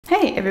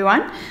Hey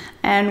everyone,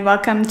 and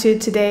welcome to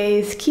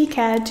today's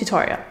KiCad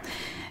tutorial.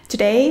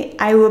 Today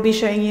I will be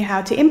showing you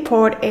how to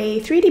import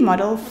a 3D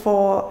model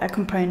for a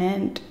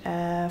component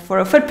for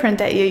a footprint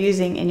that you're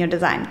using in your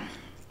design.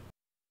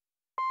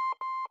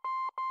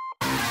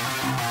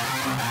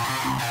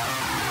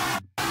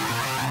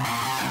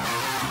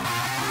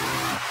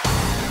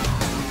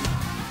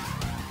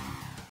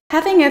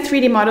 Having a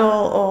 3D model,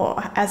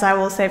 or as I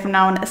will say from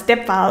now on, a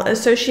step file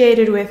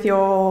associated with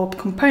your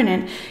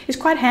component is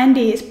quite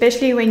handy,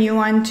 especially when you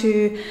want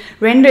to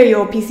render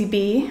your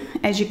PCB,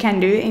 as you can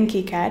do in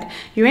KiCad.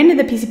 You render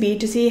the PCB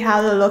to see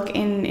how they'll look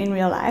in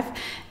real life.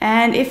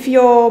 And if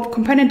your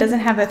component doesn't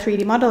have a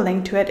 3D model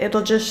linked to it,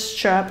 it'll just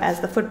show up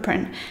as the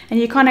footprint. And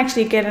you can't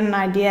actually get an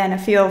idea and a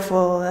feel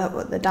for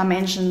the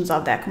dimensions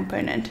of that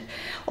component.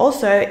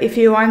 Also, if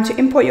you want to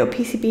import your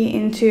PCB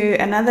into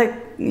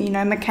another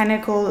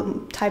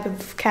mechanical type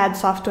of CAD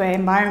software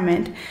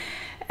environment,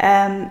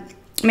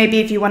 maybe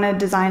if you want to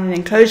design an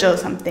enclosure or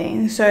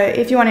something. So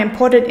if you want to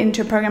import it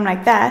into a program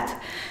like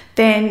that,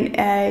 then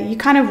you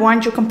kind of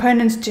want your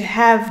components to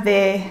have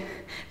their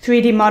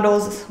 3D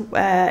models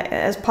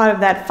as part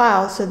of that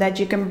file so that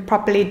you can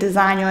properly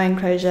design your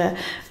enclosure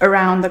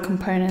around the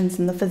components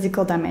and the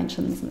physical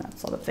dimensions and that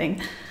sort of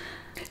thing.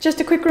 Just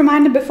a quick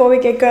reminder before we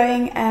get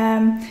going,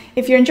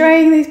 if you're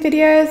enjoying these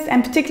videos,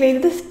 and particularly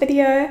this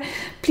video,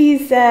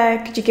 please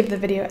could you give the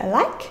video a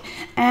like,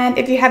 and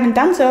if you haven't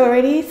done so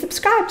already,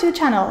 subscribe to the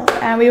channel.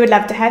 We would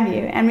love to have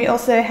you, and we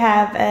also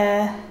have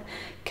a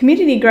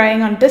community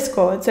growing on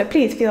Discord, so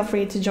please feel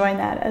free to join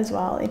that as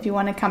well if you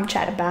want to come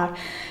chat about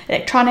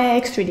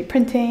electronics, 3D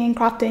printing,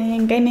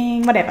 crafting,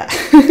 gaming, whatever.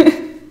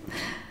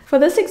 For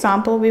this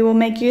example, we will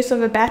make use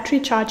of a battery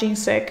charging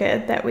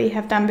circuit that we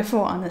have done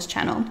before on this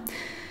channel.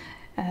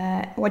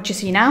 What you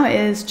see now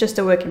is just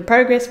a work in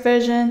progress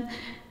version,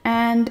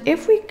 and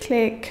if we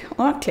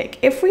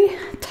if we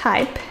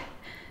type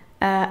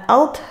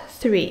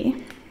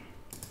Alt3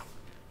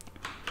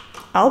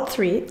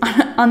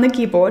 on the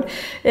keyboard,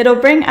 it'll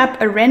bring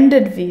up a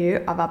rendered view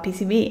of our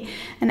PCB.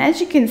 And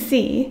as you can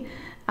see,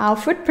 our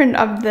footprint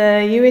of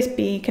the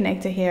USB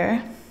connector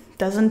here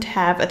doesn't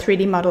have a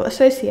 3D model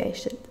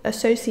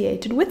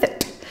associated with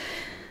it.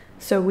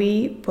 So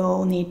we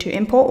will need to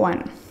import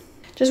one.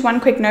 Just one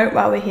quick note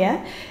while we're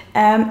here.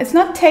 It's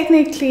not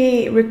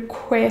technically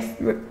required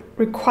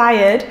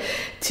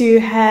to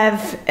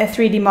have a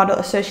 3D model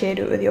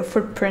associated with your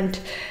footprint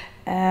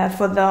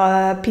for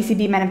the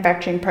PCB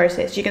manufacturing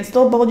process. You can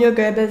still build your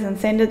Gerbers and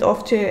send it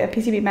off to a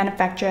PCB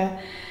manufacturer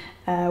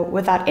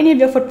without any of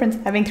your footprints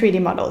having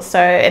 3D models.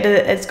 So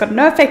it's got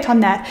no effect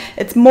on that.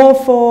 It's more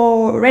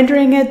for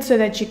rendering it so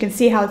that you can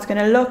see how it's going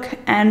to look,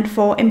 and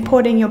for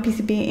importing your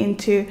PCB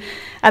into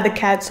other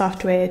CAD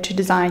software to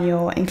design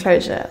your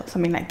enclosure or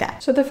something like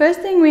that. So the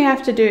first thing we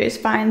have to do is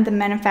find the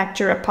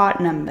manufacturer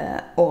part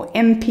number, or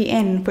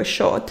MPN for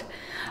short,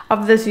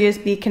 of this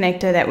USB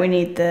connector that we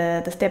need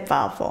the step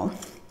file for.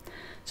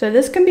 So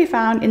this can be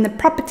found in the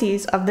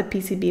properties of the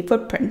PCB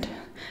footprint.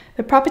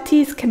 The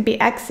properties can be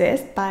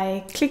accessed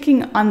by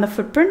clicking on the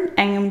footprint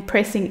and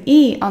pressing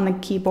E on the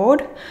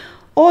keyboard,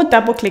 or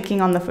double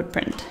clicking on the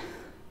footprint.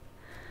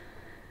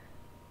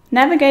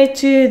 Navigate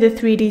to the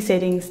 3D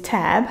settings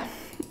tab,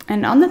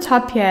 and on the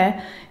top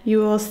here you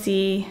will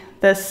see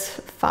this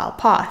file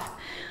path.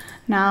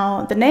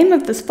 Now the name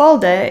of this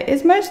folder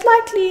is most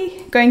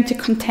likely going to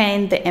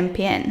contain the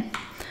MPN.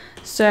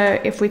 So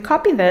if we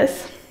copy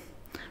this,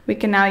 we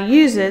can now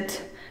use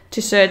it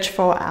to search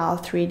for our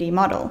 3D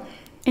model.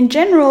 In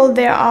general,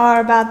 there are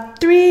about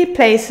 3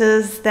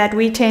 places that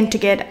we tend to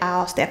get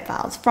our step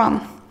files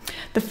from.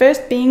 The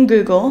first being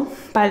Google,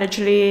 by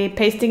literally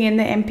pasting in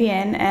the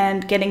MPN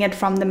and getting it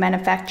from the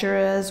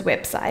manufacturer's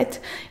website.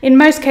 In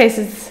most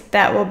cases,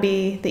 that will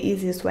be the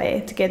easiest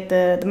way to get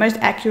the most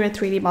accurate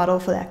 3D model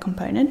for that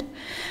component.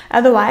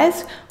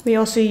 Otherwise, we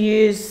also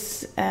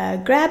use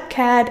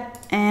GrabCAD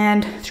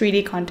and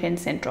 3D Content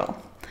Central.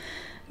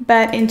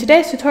 But in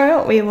today's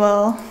tutorial, we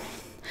will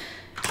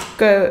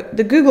go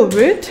the Google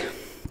route,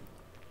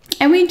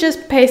 and we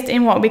just paste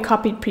in what we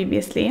copied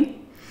previously.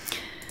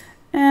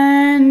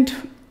 And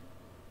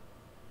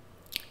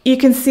you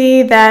can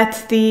see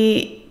that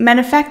the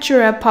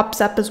manufacturer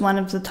pops up as one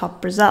of the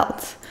top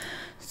results.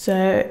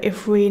 So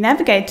if we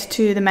navigate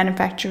to the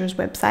manufacturer's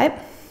website,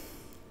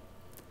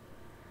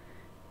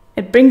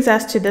 it brings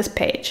us to this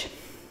page.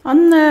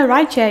 On the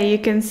right here, you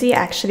can see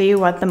actually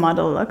what the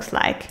model looks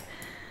like.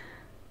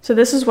 So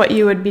this is what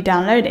you would be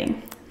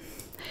downloading.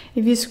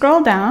 If you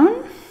scroll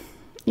down,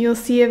 you'll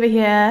see over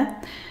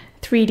here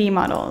 3D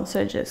model.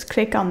 So just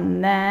click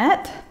on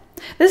that.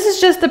 This is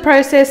just the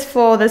process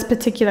for this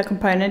particular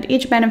component.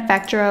 Each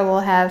manufacturer will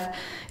have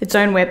its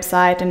own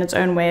website and its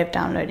own way of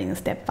downloading the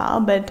step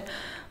file, but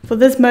for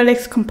this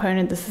Molex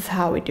component, this is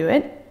how we do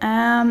it.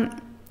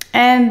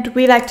 And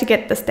we like to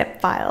get the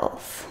step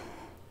files.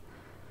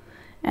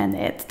 And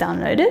there it's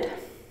downloaded.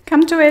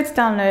 Come to where it's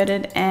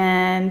downloaded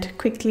and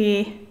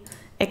quickly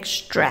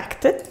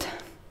extract it.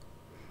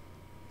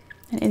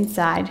 And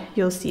inside,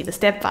 you'll see the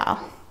step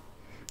file.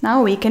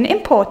 Now we can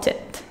import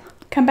it.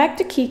 Come back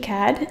to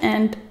KiCad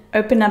and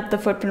open up the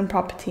footprint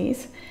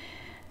properties,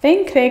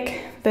 then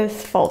click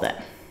this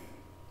folder.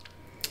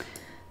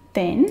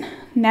 Then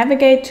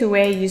navigate to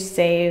where you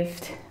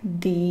saved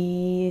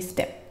the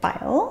step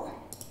file.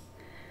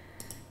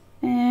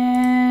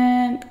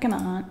 And come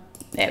on,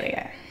 there we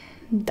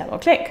go. Double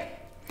click.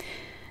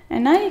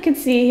 And now you can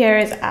see here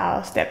is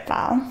our step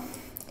file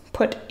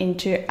put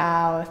into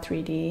our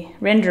 3D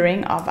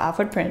rendering of our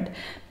footprint,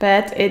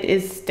 but it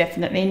is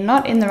definitely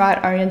not in the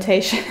right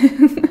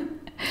orientation.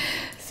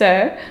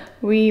 So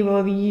we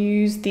will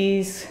use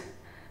these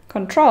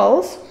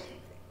controls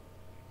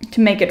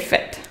to make it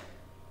fit.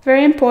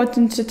 Very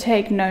important to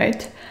take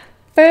note.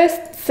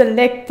 First,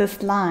 select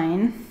this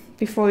line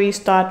before you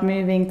start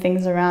moving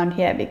things around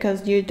here,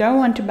 because you don't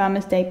want to by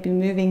mistake be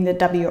moving the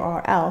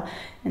WRL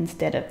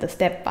instead of the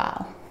step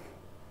file.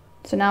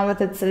 So now with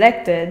it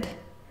selected,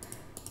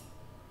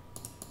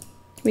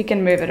 we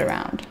can move it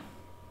around.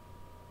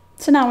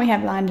 So now we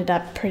have lined it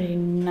up pretty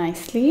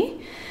nicely.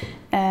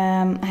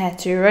 I had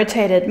to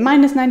rotate it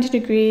 -90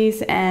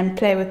 degrees and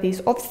play with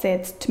these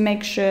offsets to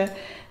make sure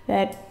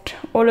that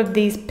all of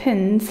these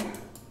pins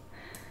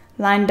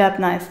lined up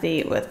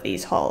nicely with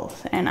these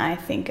holes, and I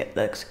think it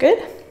looks good.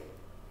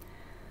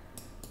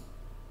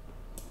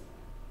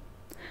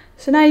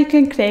 So now you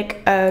can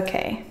click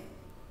OK.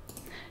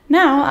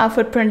 Now our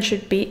footprint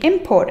should be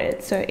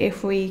imported. So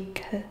if we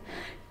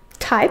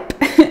type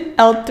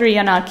L3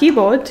 on our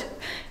keyboard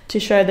to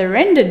show the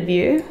rendered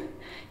view,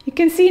 you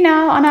can see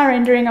now on our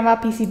rendering of our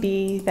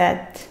PCB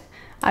that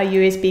our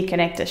USB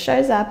connector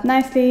shows up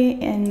nicely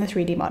in the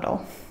 3D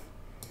model.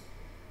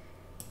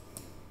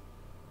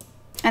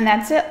 And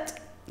that's it.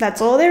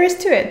 That's all there is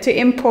to it, to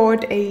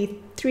import a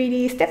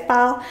 3D step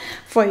file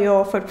for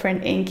your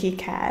footprint in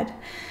KiCad.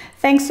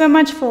 Thanks so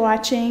much for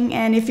watching,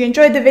 and if you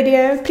enjoyed the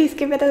video, please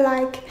give it a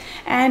like,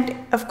 and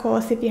of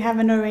course, if you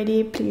haven't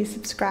already, please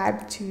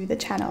subscribe to the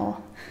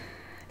channel.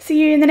 See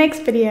you in the next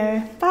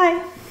video.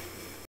 Bye!